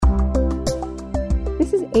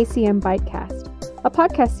This is ACM Bytecast, a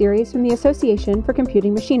podcast series from the Association for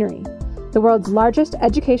Computing Machinery, the world's largest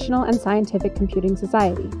educational and scientific computing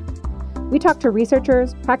society. We talk to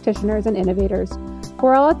researchers, practitioners, and innovators who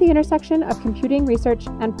are all at the intersection of computing research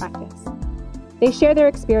and practice. They share their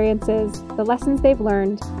experiences, the lessons they've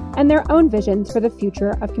learned, and their own visions for the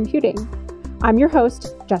future of computing. I'm your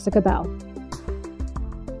host, Jessica Bell.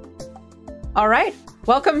 All right,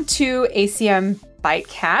 welcome to ACM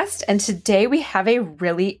Bytecast, and today we have a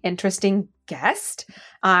really interesting guest.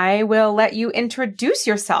 I will let you introduce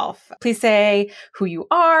yourself. Please say who you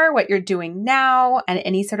are, what you're doing now, and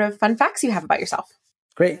any sort of fun facts you have about yourself.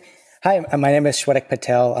 Great. Hi, my name is Shwetak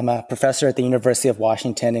Patel. I'm a professor at the University of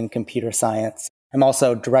Washington in computer science. I'm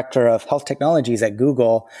also director of health technologies at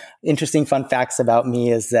Google. Interesting fun facts about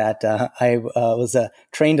me is that I was a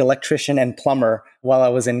trained electrician and plumber while I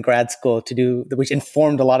was in grad school which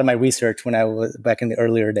informed a lot of my research when I was back in the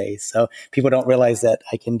earlier days. So people don't realize that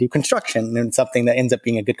I can do construction, and something that ends up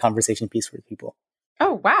being a good conversation piece for people.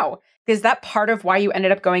 Oh, wow. Is that part of why you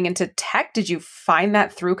ended up going into tech? Did you find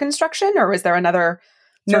that through construction, or was there another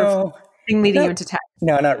sort of thing leading you into tech?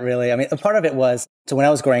 No, not really. I mean, a part of it was, so when I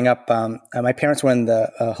was growing up, my parents were in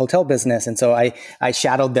the hotel business. And so I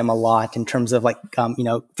shadowed them a lot in terms of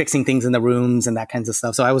fixing things in the rooms and that kinds of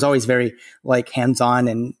stuff. So I was always very hands-on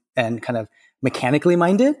and kind of mechanically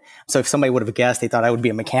minded. So if somebody would have guessed, they thought I would be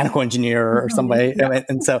a mechanical engineer or somebody. Yeah.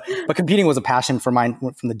 And so, but computing was a passion for mine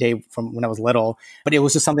from when I was little, but it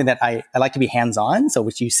was just something that I like to be hands-on. So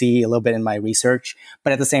which you see a little bit in my research,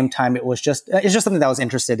 but at the same time, it's just something that I was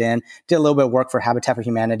interested in. Did a little bit of work for Habitat for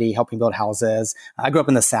Humanity, helping build houses. I grew up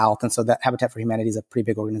in the South. And so that Habitat for Humanity is a pretty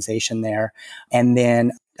big organization there. And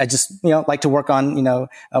then I just, like to work on,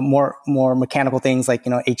 more mechanical things like,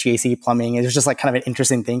 HVAC, plumbing. It was just kind of an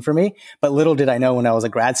interesting thing for me. But little did I know when I was a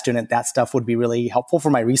grad student, that stuff would be really helpful for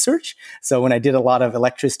my research. So when I did a lot of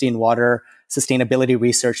electricity and water sustainability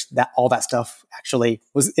research, all that stuff actually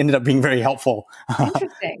ended up being very helpful.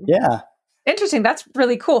 Interesting. Yeah. Interesting. That's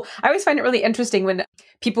really cool. I always find it really interesting when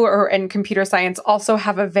people who are in computer science also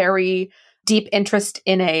have a very deep interest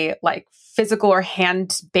in a physical or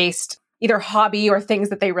hand-based either hobby or things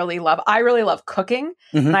that they really love. I really love cooking.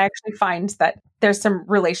 Mm-hmm. And I actually find that there's some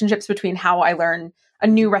relationships between how I learn a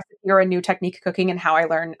new recipe or a new technique cooking and how I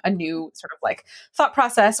learn a new sort of thought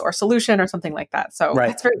process or solution or something like that. So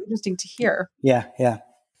That's very interesting to hear. Yeah. Yeah.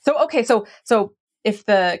 So, okay. So if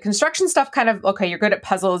the construction stuff you're good at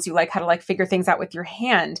puzzles, you like how to figure things out with your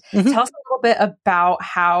hand. Mm-hmm. Tell us a little bit about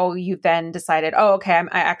how you then decided, I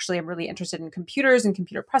actually am really interested in computers and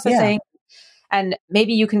computer processing. Yeah. And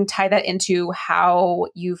maybe you can tie that into how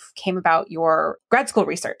you came about your grad school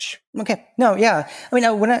research. Okay. No, yeah. I mean,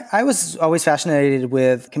 I was always fascinated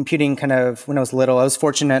with computing when I was little. I was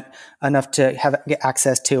fortunate enough to get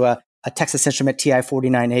access to a Texas Instrument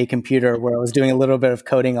TI-49A computer where I was doing a little bit of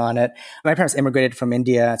coding on it. My parents immigrated from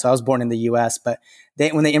India, so I was born in the U.S., but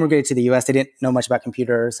when they immigrated to the U.S., they didn't know much about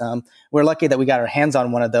computers. We're lucky that we got our hands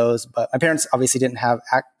on one of those, but my parents obviously didn't have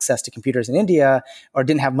access to computers in India or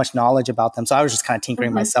didn't have much knowledge about them. So I was just kind of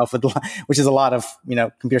tinkering myself with, which is a lot of,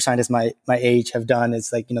 computer scientists my age have done. It's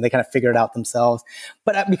they kind of figure it out themselves.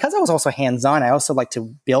 But because I was also hands-on, I also like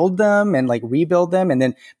to build them and rebuild them and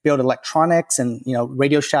then build electronics. And,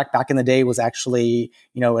 Radio Shack back in the day was actually,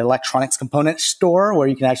 an electronics component store where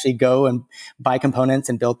you can actually go and buy components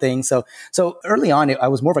and build things. So early on, I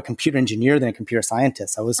was more of a computer engineer than a computer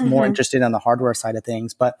scientist. I was more interested on the hardware side of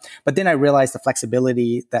things. But then I realized the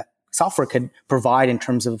flexibility that software could provide in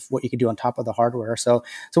terms of what you could do on top of the hardware. So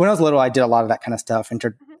when I was little, I did a lot of that kind of stuff,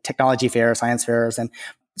 technology fairs, science fairs. And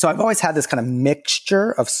so I've always had this kind of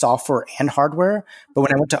mixture of software and hardware. But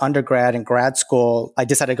when I went to undergrad and grad school, I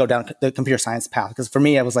decided to go down the computer science path. Because for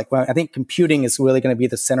me, I was I think computing is really going to be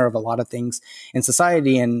the center of a lot of things in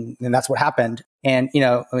society. And that's what happened. And,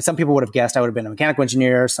 some people would have guessed I would have been a mechanical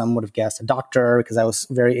engineer. Some would have guessed a doctor because I was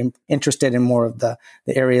very interested in more of the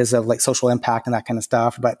areas of social impact and that kind of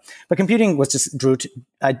stuff. But computing was just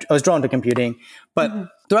I was drawn to computing. But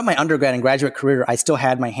throughout my undergrad and graduate career, I still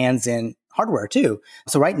had my hands in hardware too.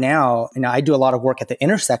 So right now, I do a lot of work at the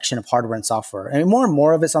intersection of hardware and software. And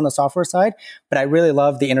more of it's on the software side, but I really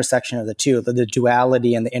love the intersection of the two, the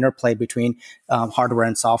duality and the interplay between hardware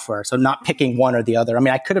and software. So not picking one or the other. I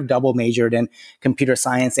mean, I could have double majored in computer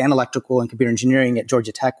science and electrical and computer engineering at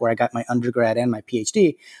Georgia Tech, where I got my undergrad and my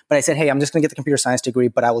PhD. But I said, hey, I'm just going to get the computer science degree,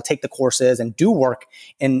 but I will take the courses and do work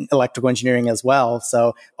in electrical engineering as well.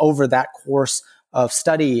 So over that course of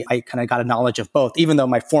study, I kind of got a knowledge of both, even though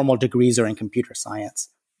my formal degrees are in computer science.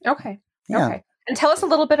 Okay. Yeah. Okay. And tell us a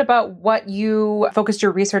little bit about what you focused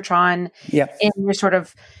your research on in your sort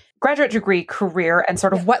of graduate degree career and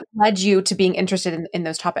sort of what led you to being interested in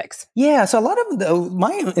those topics? Yeah, so a lot of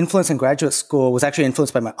my influence in graduate school was actually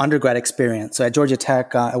influenced by my undergrad experience. So at Georgia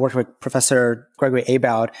Tech, I worked with Professor Gregory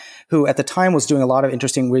Abowd, who at the time was doing a lot of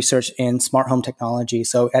interesting research in smart home technology.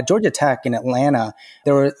 So at Georgia Tech in Atlanta,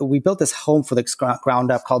 we built this home for the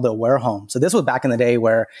ground up called the Aware Home. So this was back in the day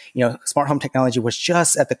where, smart home technology was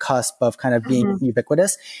just at the cusp of kind of being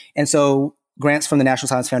ubiquitous. And so grants from the National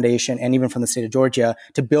Science Foundation and even from the state of Georgia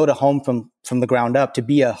to build a home from the ground up to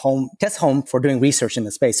be a test home for doing research in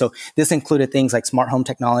the space. So this included things like smart home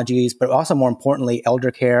technologies, but also more importantly,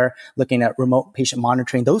 elder care, looking at remote patient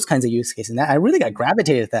monitoring, those kinds of use cases. And I really got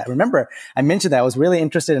gravitated to that. Remember, I mentioned that I was really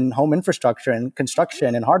interested in home infrastructure and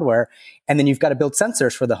construction and hardware. And then you've got to build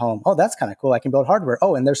sensors for the home. Oh, that's kind of cool. I can build hardware.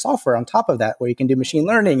 Oh, and there's software on top of that where you can do machine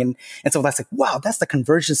learning. And so that's like, wow, that's the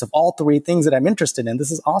convergence of all three things that I'm interested in.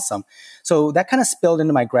 This is awesome. So that kind of spilled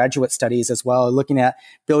into my graduate studies as well, looking at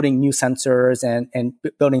building new sensors and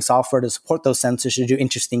building software to support those sensors to do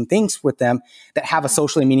interesting things with them that have a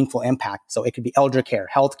socially meaningful impact. So it could be elder care,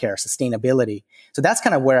 healthcare, sustainability. So that's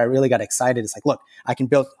kind of where I really got excited. It's like, look, I can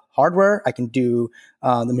build hardware. I can do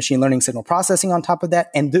the machine learning signal processing on top of that.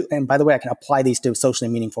 And by the way, I can apply these to socially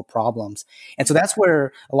meaningful problems. And so that's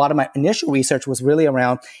where a lot of my initial research was really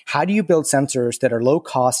around how do you build sensors that are low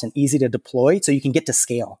cost and easy to deploy so you can get to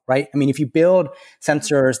scale, right? I mean, if you build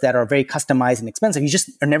sensors that are very customized and expensive, you just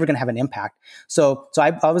are never going to have an impact. So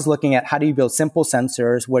I was looking at how do you build simple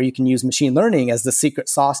sensors where you can use machine learning as the secret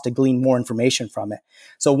sauce to glean more information from it.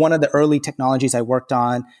 So one of the early technologies I worked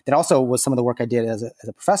on that also was some of the work I did as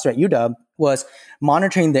a professor at UW was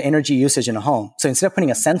monitoring the energy usage in a home. So instead of putting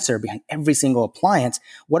a sensor behind every single appliance,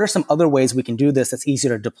 what are some other ways we can do this that's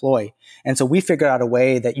easier to deploy? And so we figured out a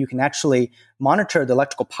way that you can actually monitor the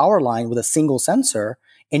electrical power line with a single sensor,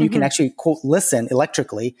 and you can actually, quote, listen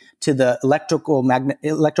electrically to the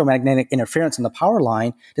electromagnetic interference in the power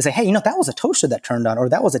line to say, hey, that was a toaster that turned on, or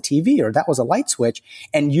that was a TV, or that was a light switch,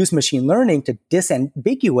 and use machine learning to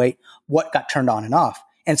disambiguate what got turned on and off.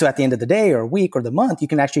 And so at the end of the day or week or the month, you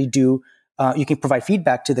can actually you can provide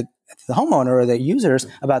feedback to the homeowner or the users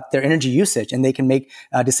about their energy usage, and they can make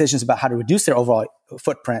decisions about how to reduce their overall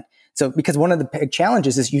footprint. So because one of the big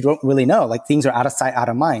challenges is you don't really know, like things are out of sight, out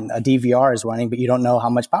of mind. A DVR is running, but you don't know how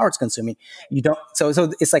much power it's consuming. So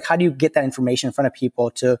it's like, how do you get that information in front of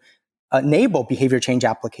people to enable behavior change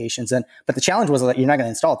applications? But the challenge was that you're not going to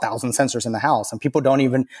install 1,000 sensors in the house, and people don't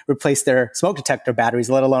even replace their smoke detector batteries,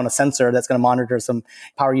 let alone a sensor that's going to monitor some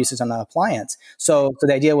power usage on an appliance. So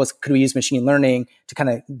the idea was, could we use machine learning to kind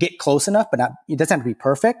of get close enough, but it doesn't have to be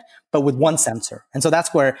perfect, but with one sensor. And so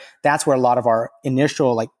that's where a lot of our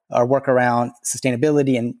initial, our work around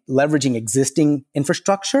sustainability and leveraging existing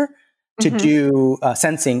infrastructure to do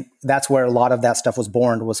sensing. That's where a lot of that stuff was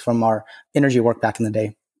born, was from our energy work back in the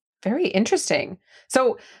day. Very interesting.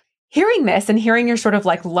 So hearing this and hearing your sort of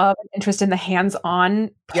love and interest in the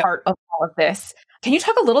hands-on part of all of this, can you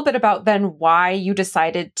talk a little bit about then why you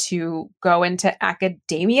decided to go into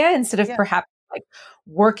academia instead of perhaps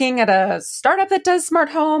working at a startup that does smart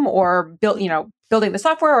home, or building the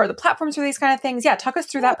software or the platforms for these kind of things? Yeah, talk us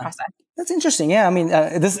through that process. That's interesting. Yeah, I mean,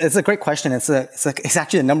 it's a great question. It's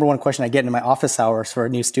actually the number one question I get in my office hours for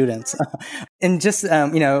new students. And just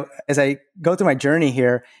as I go through my journey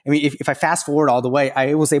here, I mean, if I fast forward all the way,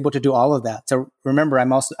 I was able to do all of that. So remember,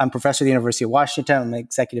 I'm professor at the University of Washington. I'm an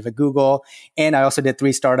executive at Google, and I also did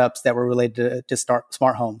 3 startups that were related to start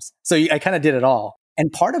smart homes. So I kind of did it all.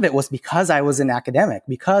 And part of it was because I was an academic,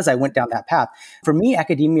 because I went down that path. For me,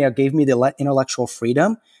 academia gave me the intellectual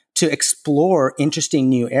freedom to explore interesting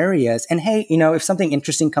new areas. And hey, if something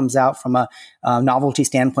interesting comes out from a novelty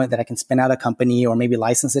standpoint that I can spin out a company, or maybe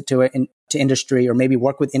license it to industry, or maybe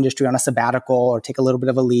work with industry on a sabbatical, or take a little bit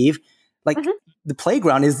of a leave, the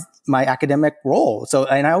playground is my academic role. So,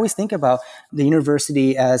 and I always think about the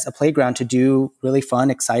university as a playground to do really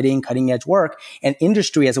fun, exciting, cutting edge work, and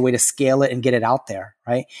industry as a way to scale it and get it out there.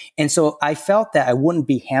 Right. And so I felt that I wouldn't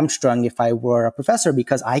be hamstrung if I were a professor,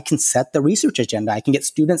 because I can set the research agenda. I can get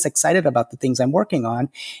students excited about the things I'm working on,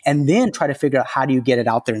 and then try to figure out how do you get it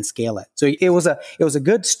out there and scale it. So it was a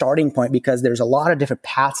good starting point, because there's a lot of different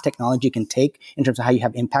paths technology can take in terms of how you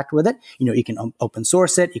have impact with it. You can open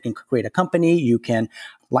source it. You can create a company. You can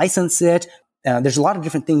license it. There's a lot of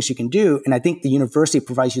different things you can do. And I think the university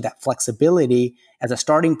provides you that flexibility as a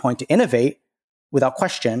starting point to innovate without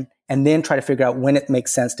question, and then try to figure out when it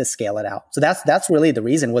makes sense to scale it out. So that's really the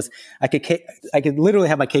reason. Was I could literally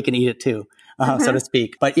have my cake and eat it too, so to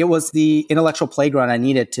speak. But it was the intellectual playground I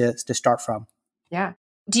needed to start from. Yeah.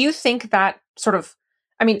 Do you think that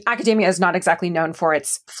academia is not exactly known for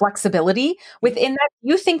its flexibility within that?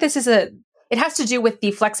 Do you think this is it has to do with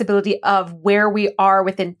the flexibility of where we are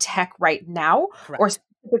within tech right now, Correct. or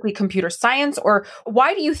specifically computer science? Or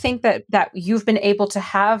why do you think that you've been able to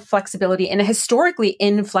have flexibility in a historically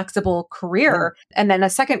inflexible career? And then a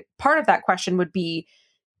second part of that question would be,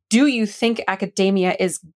 do you think academia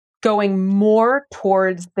is going more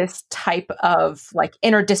towards this type of like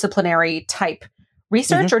interdisciplinary type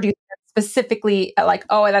research? Or do you think that's specifically like,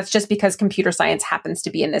 oh, that's just because computer science happens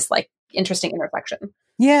to be in this like interesting intersection?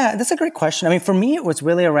 Yeah, that's a great question. I mean, for me, it was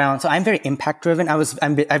really around, so I'm very impact driven.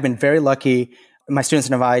 I've been very lucky, my students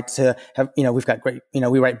and I, to have, we've got great,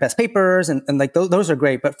 we write best papers and like those are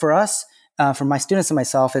great. But for us, for my students and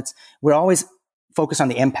myself, we're always focused on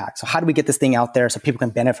the impact. So how do we get this thing out there so people can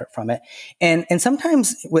benefit from it? And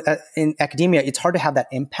sometimes in academia, it's hard to have that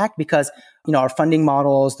impact because, our funding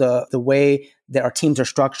models, the way that our teams are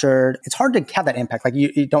structured, it's hard to have that impact. Like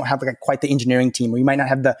you don't have like quite the engineering team, or you might not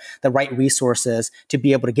have the right resources to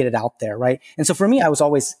be able to get it out there, right? And so for me, I was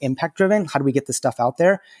always impact driven. How do we get this stuff out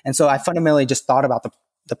there? And so I fundamentally just thought about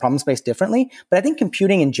the problem space differently. But I think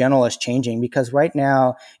computing in general is changing because right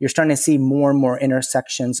now you're starting to see more and more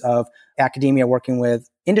intersections of academia working with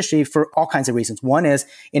industry for all kinds of reasons. One is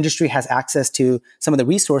industry has access to some of the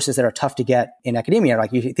resources that are tough to get in academia.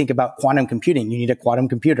 Like if you think about quantum computing, you need a quantum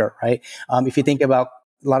computer, right? If you think about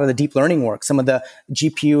a lot of the deep learning work, some of the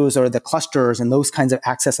GPUs or the clusters and those kinds of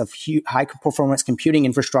access of high performance computing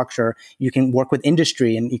infrastructure, you can work with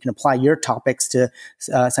industry and you can apply your topics to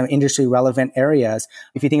some industry relevant areas.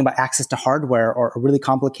 If you think about access to hardware or really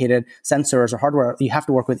complicated sensors or hardware, you have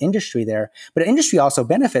to work with industry there. But industry also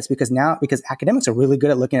benefits because academics are really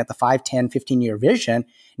good at looking at the 5, 10, 15-year vision.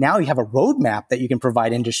 Now you have a roadmap that you can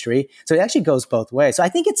provide industry. So it actually goes both ways. So I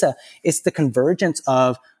think it's the convergence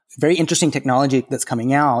of very interesting technology that's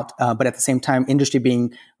coming out, but at the same time, industry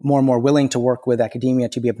being more and more willing to work with academia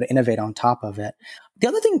to be able to innovate on top of it.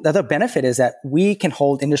 The other benefit is that we can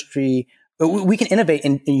hold industry, we can innovate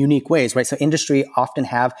in unique ways, right? So industry often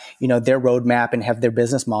have, their roadmap and have their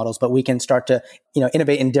business models, but we can start to,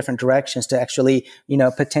 innovate in different directions to actually,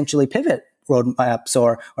 potentially pivot roadmaps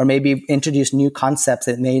or maybe introduce new concepts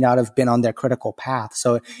that may not have been on their critical path.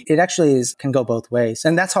 So it actually can go both ways.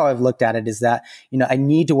 And that's how I've looked at it is that, I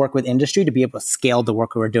need to work with industry to be able to scale the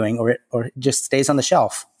work we're doing or it just stays on the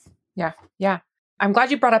shelf. Yeah. Yeah. I'm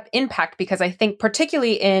glad you brought up impact because I think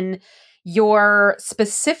particularly in your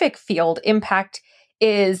specific field, impact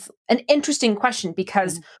is an interesting question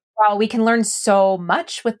because while we can learn so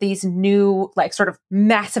much with these new, like sort of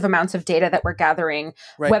massive amounts of data that we're gathering,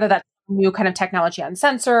 whether that's new kind of technology on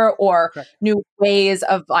sensor or new ways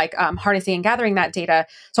of like harnessing and gathering that data.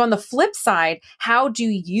 So on the flip side, how do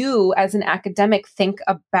you as an academic think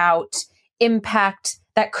about impact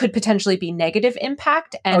that could potentially be negative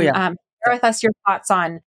impact? And share with us your thoughts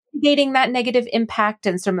on mitigating that negative impact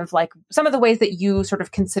and some of the ways that you sort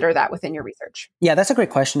of consider that within your research. Yeah, that's a great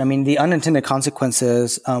question. I mean, the unintended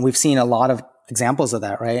consequences, we've seen a lot of examples of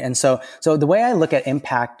that, right? And so the way I look at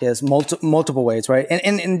impact is multiple ways, right?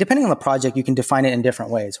 And depending on the project, you can define it in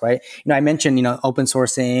different ways, right? I mentioned, open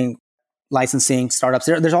sourcing, licensing, startups.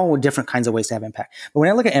 There's all different kinds of ways to have impact. But when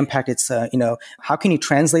I look at impact, it's, how can you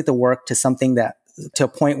translate the work to something to a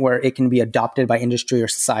point where it can be adopted by industry or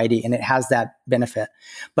society and it has that benefit.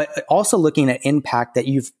 But also looking at impact that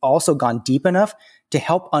you've also gone deep enough to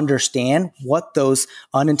help understand what those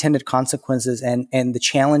unintended consequences and the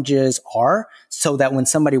challenges are so that when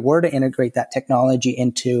somebody were to integrate that technology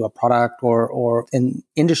into a product or in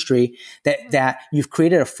industry, that you've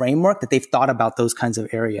created a framework that they've thought about those kinds of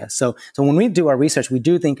areas. So when we do our research, we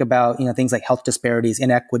do think about, things like health disparities,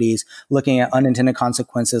 inequities, looking at unintended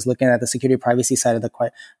consequences, looking at the security privacy side of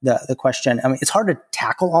the question. I mean, it's hard to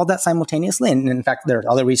tackle all that simultaneously. And in fact, there are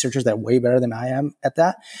other researchers that are way better than I am at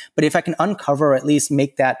that. But if I can uncover, at least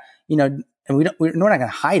make that, and we're not going to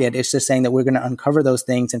hide it. It's just saying that we're going to uncover those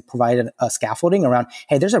things and provide a scaffolding around,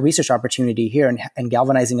 hey, there's a research opportunity here and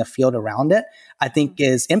galvanizing a field around it, I think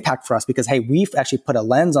is impact for us because, hey, we've actually put a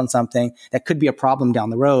lens on something that could be a problem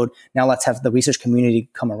down the road. Now let's have the research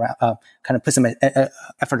community come around, kind of put some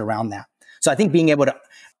effort around that. So I think being able to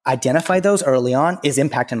identify those early on is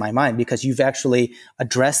impact in my mind because you've actually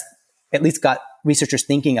addressed, at least got researchers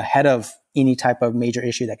thinking ahead of any type of major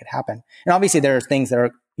issue that could happen. And obviously there are things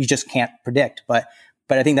that you just can't predict, but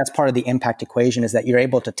I think that's part of the impact equation is that you're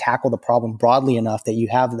able to tackle the problem broadly enough that you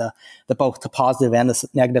have the both the positive and the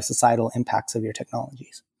negative societal impacts of your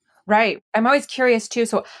technologies. Right. I'm always curious too.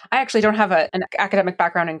 So I actually don't have an academic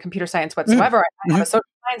background in computer science whatsoever. I have a social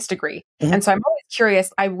science degree. And so I'm always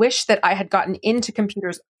curious. I wish that I had gotten into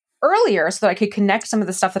computers earlier so that I could connect some of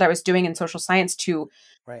the stuff that I was doing in social science to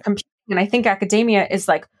computing. And I think academia is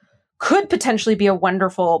like could potentially be a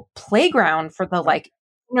wonderful playground for the like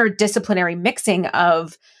interdisciplinary mixing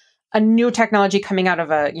of a new technology coming out of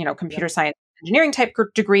a, computer science engineering type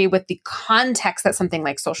degree with the context that something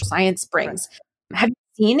like social science brings. Right. Have you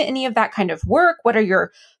seen any of that kind of work? What are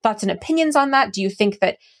your thoughts and opinions on that? Do you think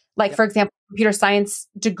that, like, for example, computer science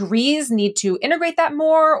degrees need to integrate that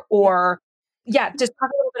more, or just talk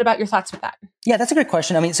a little bit about your thoughts with that. Yeah, that's a great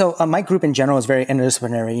question. I mean, so my group in general is very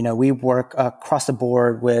interdisciplinary. We work across the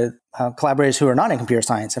board with collaborators who are not in computer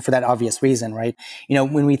science, and for that obvious reason, right?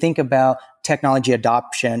 When we think about technology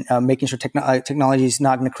adoption, making sure technology is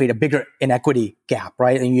not going to create a bigger inequity gap,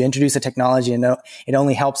 right? And you introduce a technology and it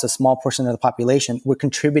only helps a small portion of the population. We're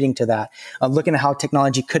contributing to that. Looking at how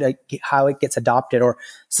technology how it gets adopted, or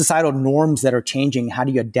societal norms that are changing. How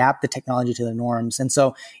do you adapt the technology to the norms? And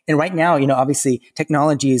right now, obviously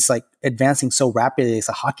technology is like advancing so rapidly. It's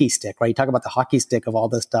a hockey stick, right? You talk about the hockey stick of all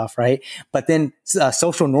this stuff, right? But then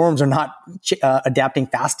social norms are not adapting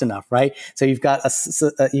fast enough, right? So you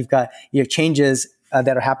have changes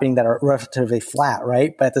that are happening that are relatively flat,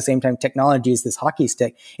 right? But at the same time, technology is this hockey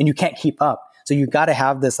stick, and you can't keep up. So you've got to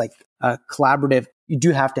have this collaborative. You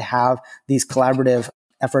do have to have these collaborative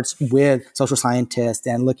efforts with social scientists,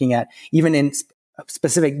 and looking at even in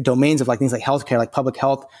specific domains of things like healthcare, like public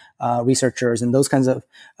health researchers and those kinds of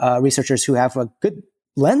researchers who have a good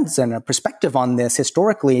lens and a perspective on this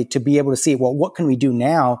historically, to be able to see, well, what can we do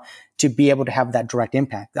now to be able to have that direct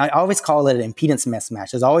impact? I always call it an impedance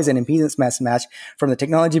mismatch. There's always an impedance mismatch from the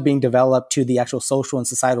technology being developed to the actual social and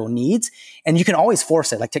societal needs. And you can always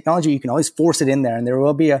force it. Like technology, you can always force it in there, and there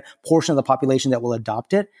will be a portion of the population that will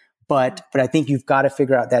adopt it. But I think you've got to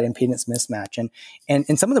figure out that impedance mismatch. And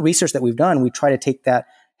in some of the research that we've done, we try to take that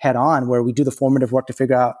head on, where we do the formative work to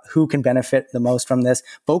figure out who can benefit the most from this,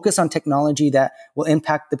 focus on technology that will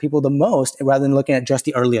impact the people the most, rather than looking at just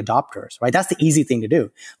the early adopters, right? That's the easy thing to do.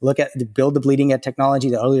 Build the bleeding edge technology,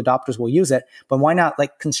 the early adopters will use it, but why not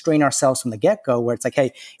constrain ourselves from the get-go, where it's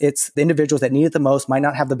hey, it's the individuals that need it the most, might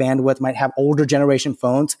not have the bandwidth, might have older generation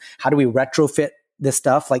phones. How do we retrofit this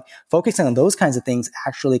stuff? Focusing on those kinds of things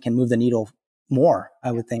actually can move the needle more,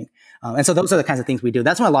 I would think. And so those are the kinds of things we do.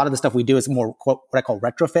 That's why a lot of the stuff we do is more what I call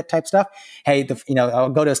retrofit type stuff. Hey, I'll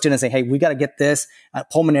go to a student and say, hey, we got to get this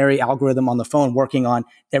pulmonary algorithm on the phone working on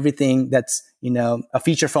everything that's, a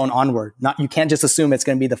feature phone onward. You can't just assume it's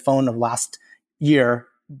going to be the phone of last year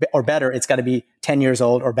or better. It's got to be 10 years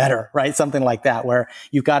old or better, right? Something like that, where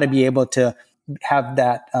you've got to be able to have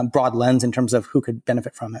that broad lens in terms of who could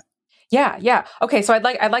benefit from it. Yeah. Okay. So I'd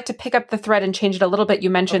like to pick up the thread and change it a little bit. You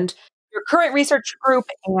mentioned your current research group,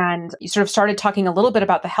 and you sort of started talking a little bit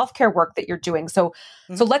about the healthcare work that you're doing. So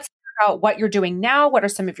let's talk about what you're doing now. What are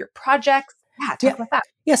some of your projects? Talk about that.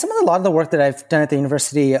 Yeah, a lot of the work that I've done at the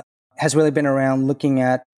university has really been around looking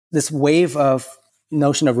at this wave of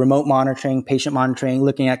notion of remote monitoring, patient monitoring,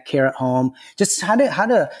 looking at care at home, just how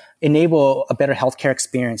to enable a better healthcare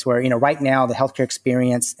experience, where, right now the healthcare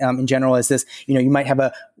experience in general is this, you might have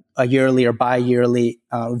a yearly or bi-yearly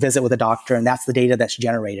visit with a doctor, and that's the data that's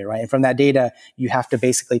generated, right? And from that data, you have to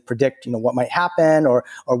basically predict, what might happen or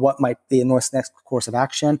what might be the next course of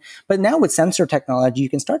action. But now with sensor technology, you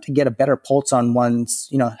can start to get a better pulse on one's,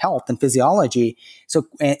 health and physiology. So,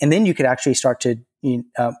 and then you could actually start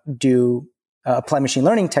to apply machine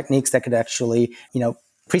learning techniques that could actually,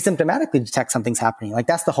 pre-symptomatically detect something's happening.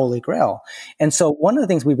 That's the holy grail. And so one of the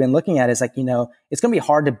things we've been looking at is it's going to be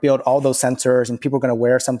hard to build all those sensors, and people are going to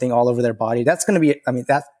wear something all over their body. That's going to be,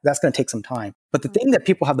 that's going to take some time. But the thing that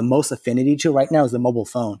people have the most affinity to right now is the mobile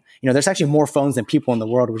phone. There's actually more phones than people in the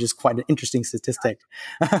world, which is quite an interesting statistic.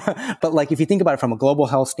 But if you think about it from a global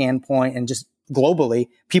health standpoint, and just globally,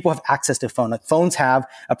 people have access to phone. Phones have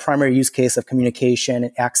a primary use case of communication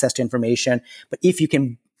and access to information. But if you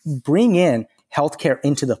can bring in healthcare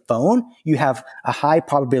into the phone, you have a high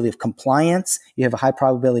probability of compliance, you have a high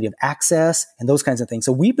probability of access, and those kinds of things.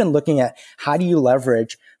 So we've been looking at how do you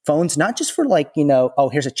leverage phones, not just for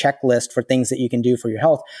here's a checklist for things that you can do for your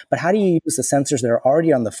health, but how do you use the sensors that are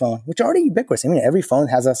already on the phone, which are already ubiquitous? Every phone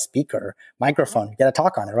has a speaker, microphone, you got to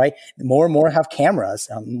talk on it, right? More and more have cameras,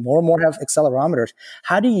 more and more have accelerometers.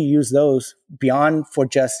 How do you use those beyond for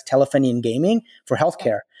just telephony and gaming for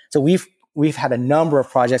healthcare? So we've had a number of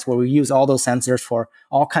projects where we use all those sensors for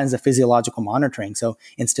all kinds of physiological monitoring. So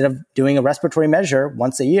instead of doing a respiratory measure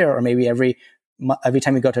once a year, or maybe every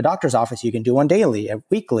time you go to a doctor's office, you can do one daily,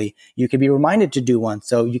 weekly. You can be reminded to do one,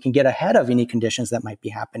 so you can get ahead of any conditions that might be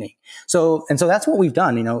happening. So that's what we've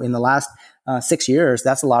done. In the last 6 years,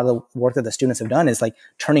 that's a lot of the work that the students have done, is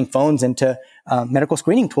turning phones into medical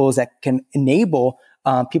screening tools that can enable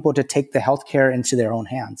people to take the healthcare into their own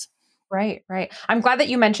hands. Right, right. I'm glad that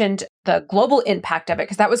you mentioned the global impact of it,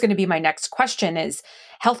 because that was going to be my next question is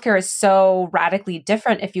healthcare is so radically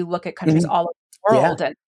different if you look at countries Mhm. all over the Yeah. world.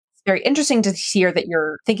 And it's very interesting to hear that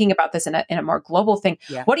you're thinking about this in a more global thing.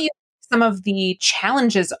 Yeah. What do you think some of the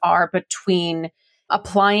challenges are between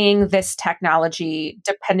applying this technology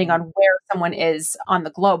depending on where someone is on the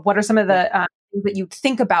globe? What are some of Yeah. the things that you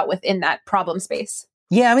think about within that problem space?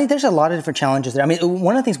 Yeah, I mean, there's a lot of different challenges there. I mean,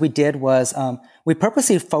 one of the things we did was we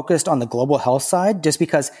purposely focused on the global health side just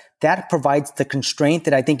because that provides the constraint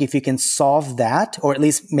that I think if you can solve that or at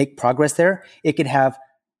least make progress there, it could have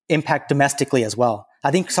impact domestically as well.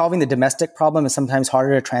 I think solving the domestic problem is sometimes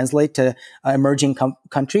harder to translate to emerging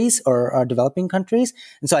countries or developing countries.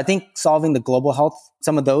 And so I think solving the global health,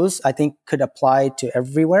 some of those I think could apply to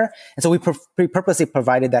everywhere. And so we purposely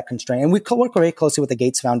provided that constraint. And we work very closely with the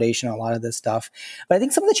Gates Foundation on a lot of this stuff. But I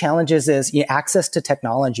think some of the challenges is access to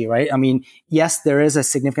technology, right? I mean, yes, there is a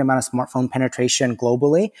significant amount of smartphone penetration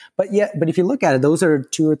globally, but if you look at it, those are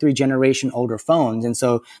 2 or 3 generation older phones. And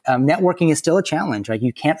so networking is still a challenge, right?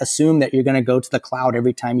 You can't assume that you're going to go to the cloud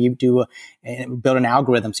every time you build an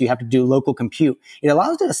algorithm. So you have to do local compute. It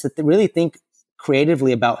allows us to really think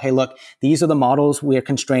creatively about, hey, look, these are the models we're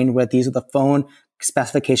constrained with. These are the phone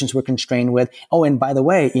specifications we're constrained with. Oh, and by the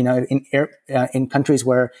way, in countries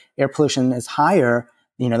where air pollution is higher,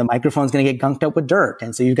 the microphone's going to get gunked up with dirt.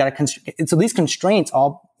 And so you've got to, so these constraints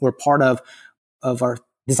all were part of our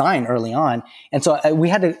design early on. And so we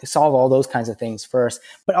had to solve all those kinds of things first,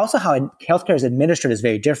 but also how healthcare is administered is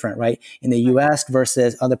very different, right? In the US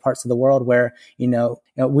versus other parts of the world where,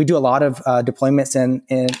 we do a lot of deployments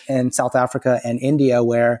in South Africa and India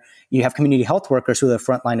where you have community health workers who are the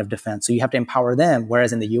front line of defense. So you have to empower them.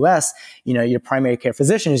 Whereas in the US, your primary care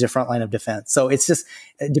physician is your front line of defense. So it's just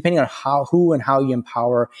depending on who and how you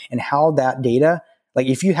empower and how that data, like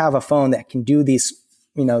if you have a phone that can do these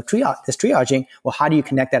triaging, well, how do you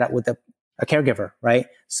connect that up with a caregiver, right?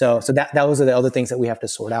 So those are the other things that we have to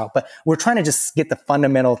sort out. But we're trying to just get the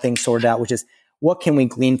fundamental things sorted out, which is what can we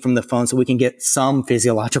glean from the phone so we can get some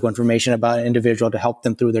physiological information about an individual to help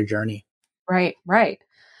them through their journey. Right, right.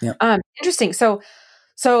 Yeah. Interesting. So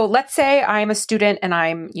let's say I'm a student and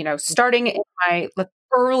I'm, starting in my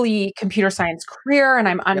early computer science career and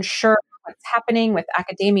I'm unsure what's happening with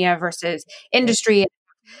academia versus industry,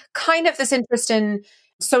 kind of this interest in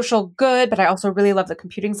social good, but I also really love the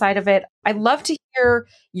computing side of it. I'd love to hear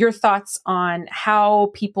your thoughts on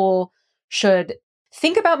how people should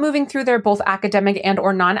think about moving through their both academic and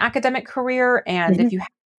or non-academic career. And if you have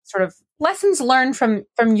sort of lessons learned from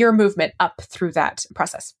your movement up through that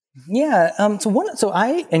process. Yeah.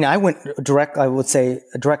 I went direct, I would say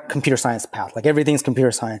a direct computer science path. Like everything's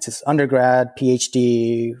computer science. It's undergrad,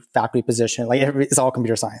 PhD, faculty position, it's all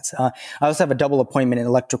computer science. I also have a double appointment in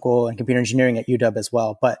electrical and computer engineering at UW as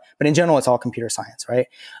well. But in general, it's all computer science, right?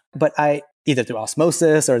 But I, either through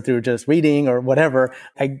osmosis or through just reading or whatever,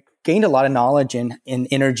 I gained a lot of knowledge in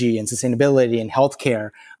energy and sustainability and healthcare.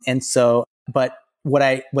 And so, but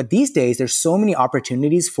what these days, there's so many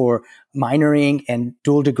opportunities for minoring and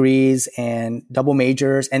dual degrees and double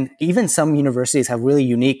majors. And even some universities have really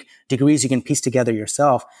unique degrees you can piece together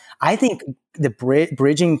yourself. I think the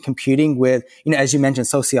bridging computing with, as you mentioned,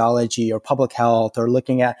 sociology or public health or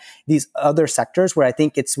looking at these other sectors where I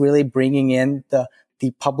think it's really bringing in the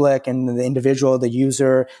public and the individual, the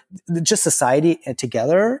user, just society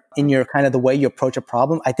together in your kind of the way you approach a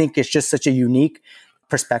problem. I think it's just such a unique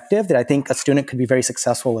perspective that I think a student could be very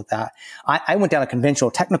successful with that. I went down a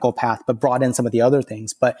conventional technical path, but brought in some of the other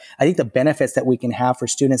things. But I think the benefits that we can have for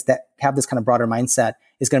students that have this kind of broader mindset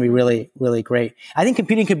is going to be really, really great. I think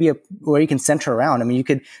computing could be where you can center around. I mean,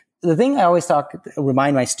 the thing I always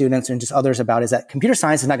remind my students and just others about is that computer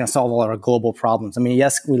science is not going to solve all our global problems. I mean,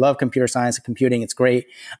 yes, we love computer science and computing. It's great.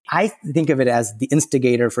 I think of it as the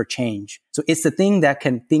instigator for change. So it's the thing that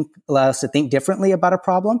can allow us to think differently about a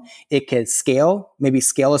problem. It can maybe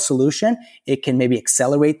scale a solution. It can maybe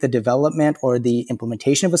accelerate the development or the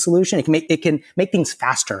implementation of a solution. It can make things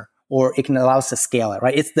faster, or it can allow us to scale it,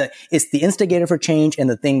 right? It's the instigator for change and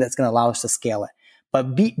the thing that's going to allow us to scale it.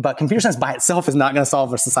 But computer science by itself is not going to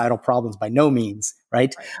solve our societal problems by no means,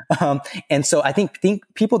 right? And so I think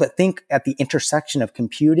people that think at the intersection of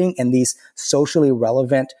computing and these socially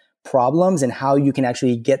relevant problems and how you can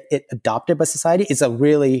actually get it adopted by society is a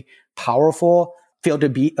really powerful field to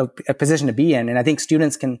be, a position to be in. And I think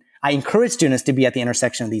I encourage students to be at the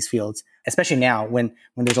intersection of these fields, especially now when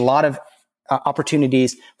there's a lot of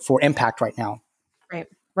opportunities for impact right now. Right.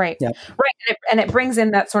 Yep. Right. And it brings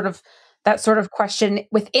in that sort of question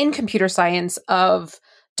within computer science of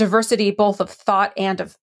diversity, both of thought and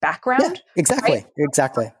of background. Yeah, exactly. Right?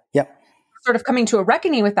 Exactly. Yep. sort of coming to a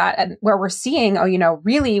reckoning with that, and where we're seeing,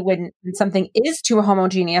 really when something is too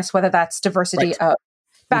homogeneous, whether that's diversity of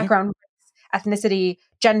background, ethnicity,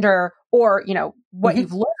 gender, or, what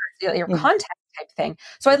you've learned, your content type thing.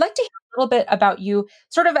 So I'd like to hear a little bit about you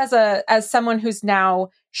sort of as someone who's now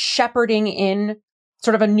shepherding in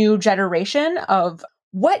sort of a new generation of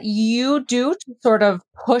what you do to sort of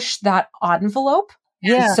push that envelope.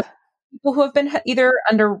 Yeah. So people who have been either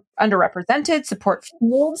underrepresented, support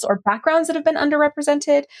fields or backgrounds that have been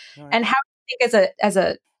underrepresented, and how you think as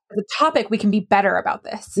a topic we can be better about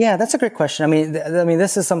this. Yeah, that's a great question. I mean,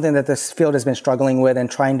 this is something that this field has been struggling with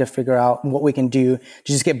and trying to figure out what we can do to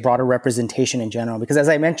just get broader representation in general. Because as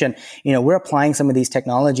I mentioned, we're applying some of these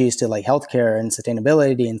technologies to like healthcare and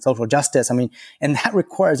sustainability and social justice. I mean, and that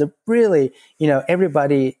requires a really,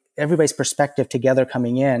 everybody's perspective together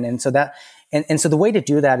coming in. And so that, and so the way to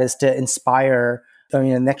do that is to inspire,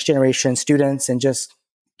 next generation students and just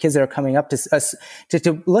kids that are coming up to us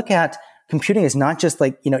to look at computing is not just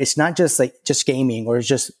like, it's not just like just gaming or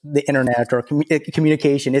just the internet or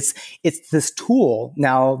communication. It's this tool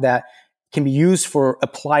now that can be used for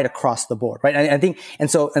applied across the board, right? I think,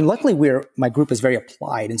 and luckily my group is very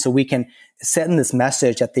applied. And so we can send this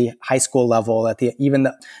message at the high school level, at even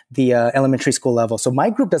the elementary school level. So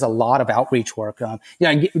my group does a lot of outreach work,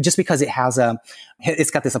 just because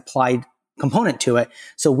it's got this applied component to it.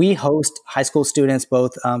 So we host high school students,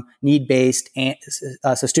 both need-based and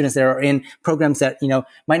so students that are in programs that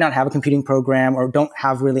might not have a computing program or don't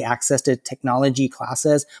have really access to technology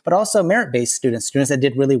classes, but also merit-based students that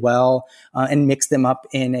did really well, and mix them up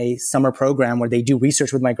in a summer program where they do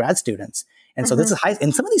research with my grad students. And so this is high,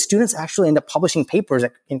 and some of these students actually end up publishing papers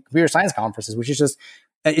in computer science conferences, which is just,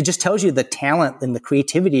 it just tells you the talent and the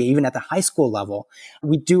creativity, even at the high school level.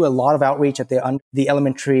 We do a lot of outreach at the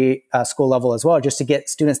elementary school level as well, just to get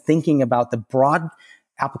students thinking about the broad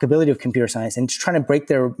applicability of computer science and just trying to break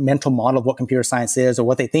their mental model of what computer science is or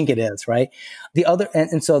what they think it is, right?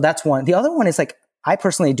 So that's one. The other one is like, I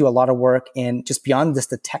personally do a lot of work in just beyond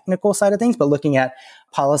just the technical side of things, but looking at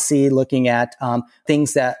policy, looking at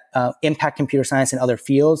things that impact computer science in other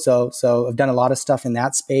fields. So I've done a lot of stuff in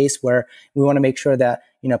that space where we want to make sure that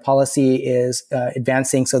policy is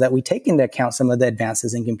advancing so that we take into account some of the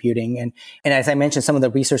advances in computing. And as I mentioned, some of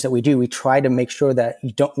the research that we do, we try to make sure that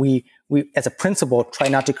we as a principle try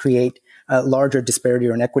not to create a larger disparity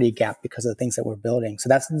or inequity gap because of the things that we're building.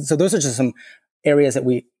 So those are just some areas that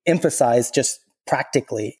we emphasize just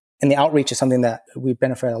practically. And the outreach is something that we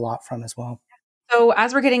benefit a lot from as well. So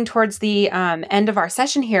as we're getting towards the end of our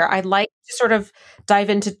session here, I'd like to sort of dive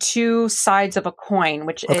into two sides of a coin,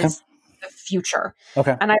 which is the future.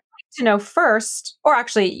 Okay. And I'd like to know first, or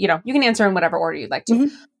actually, you can answer in whatever order you'd like to. One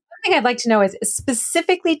thing I'd like to know is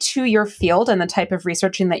specifically to your field and the type of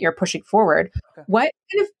researching that you're pushing forward, what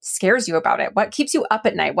kind of scares you about it? What keeps you up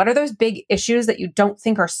at night? What are those big issues that you don't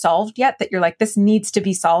think are solved yet that you're like, this needs to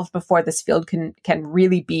be solved before this field can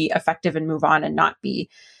really be effective and move on and not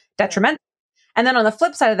be detrimental? And then on the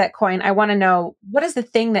flip side of that coin, I want to know, what is the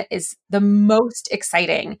thing that is the most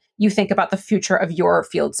exciting you think about the future of your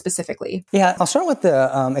field specifically? Yeah, I'll start with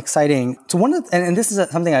the exciting. So and this is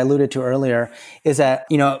something I alluded to earlier, is that,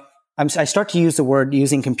 I start to use the word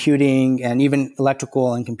using computing and even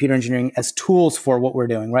electrical and computer engineering as tools for what we're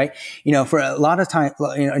doing, right? For a lot of time,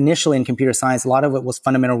 initially in computer science, a lot of it was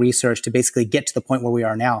fundamental research to basically get to the point where we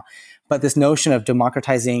are now. But this notion of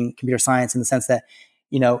democratizing computer science in the sense that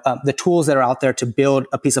the tools that are out there to build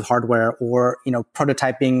a piece of hardware or,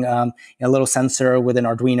 prototyping a little sensor with an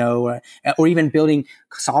Arduino or even building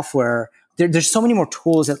software. There's so many more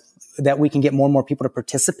tools that we can get more and more people to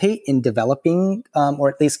participate in developing or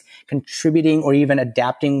at least contributing or even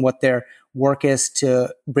adapting what their work is to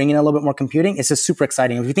bring in a little bit more computing. It's just super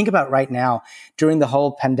exciting. If you think about right now, during the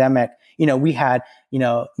whole pandemic, we had,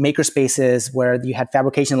 maker spaces where you had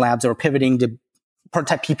fabrication labs that were pivoting to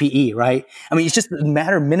prototype PPE, right? I mean, it's just a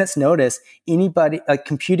matter of minutes notice.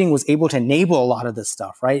 Computing was able to enable a lot of this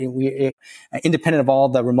stuff, right? Independent of all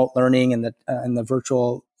the remote learning and the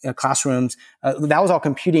virtual classrooms, that was all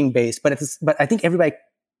computing based. But I think everybody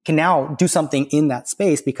can now do something in that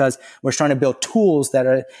space because we're trying to build tools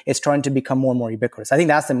it's trying to become more and more ubiquitous. I think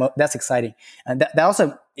that's exciting. And that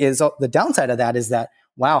also is the downside of that is that,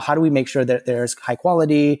 wow, how do we make sure that there's high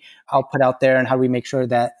quality output out there? And how do we make sure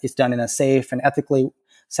that it's done in a safe and ethically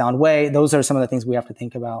sound way? Those are some of the things we have to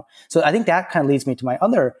think about. So I think that kind of leads me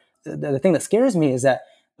to the thing that scares me is that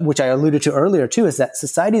which I alluded to earlier too, is that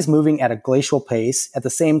society is moving at a glacial pace. At the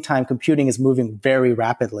same time, computing is moving very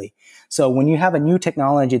rapidly. So when you have a new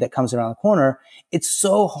technology that comes around the corner, it's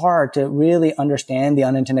so hard to really understand the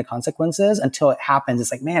unintended consequences until it happens.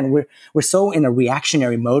 It's like, man, we're so in a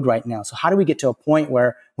reactionary mode right now. So how do we get to a point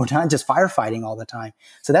where we're not just firefighting all the time?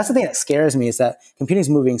 So that's the thing that scares me, is that computing is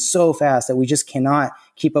moving so fast that we just cannot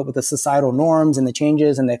keep up with the societal norms and the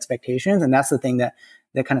changes and the expectations. And that's the thing that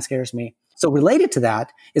kind of scares me. So related to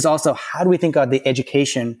that is also, how do we think of the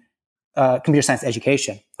education, computer science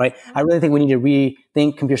education, right? I really think we need to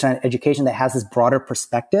rethink computer science education that has this broader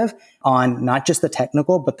perspective on not just the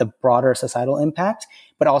technical, but the broader societal impact,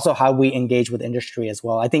 but also how we engage with industry as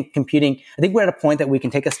well. I think we're at a point that we can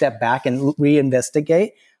take a step back and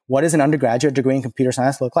reinvestigate, what does an undergraduate degree in computer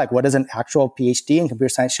science look like? What does an actual PhD in computer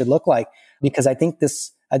science should look like? Because I think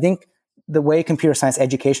the way computer science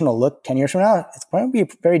education will look 10 years from now, it's going to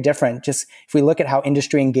be very different. Just if we look at how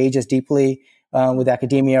industry engages deeply with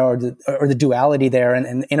academia, or the duality there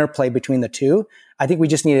and the interplay between the two, I think we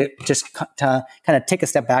just need to kind of take a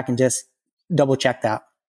step back and just double check that.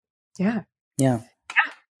 Yeah. Yeah.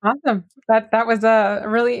 Awesome. That was a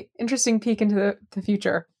really interesting peek into the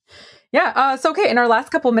future. Yeah. So, okay. In our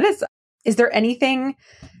last couple of minutes, is there anything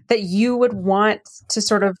that you would want to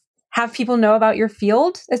sort of have people know about your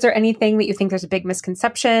field? Is there anything that you think there's a big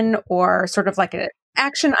misconception, or sort of like an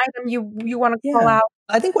action item you want to call out?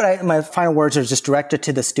 I think my final words are just directed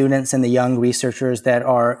to the students and the young researchers that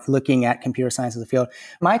are looking at computer science as a field.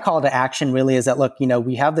 My call to action really is that, look,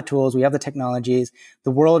 we have the tools, we have the technologies,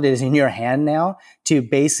 the world is in your hand now to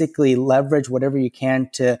basically leverage whatever you can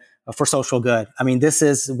for social good. I mean,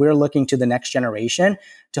 we're looking to the next generation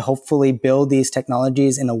to hopefully build these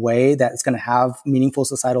technologies in a way that's going to have meaningful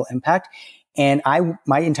societal impact. And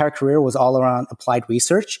my entire career was all around applied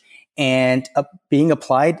research, and being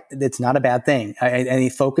applied, it's not a bad thing. I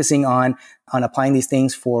focusing on applying these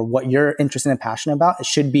things for what you're interested and passionate about, it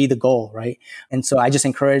should be the goal, right? And so I just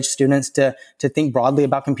encourage students to think broadly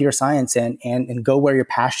about computer science and go where your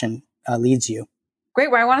passion leads you. Great.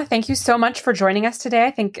 Well, I want to thank you so much for joining us today.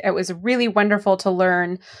 I think it was really wonderful to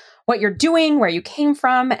learn what you're doing, where you came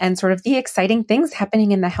from, and sort of the exciting things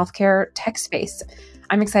happening in the healthcare tech space.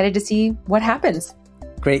 I'm excited to see what happens.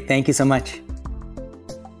 Great. Thank you so much.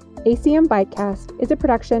 ACM Bytecast is a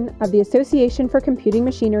production of the Association for Computing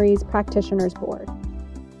Machinery's Practitioners Board.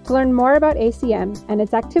 To learn more about ACM and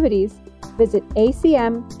its activities, visit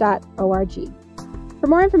acm.org. For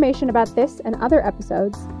more information about this and other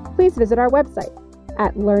episodes, please visit our website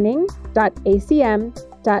at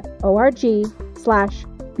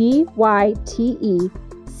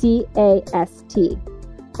learning.acm.org/BYTECAST.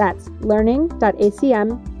 That's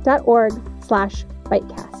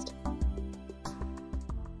learning.acm.org/Bytecast.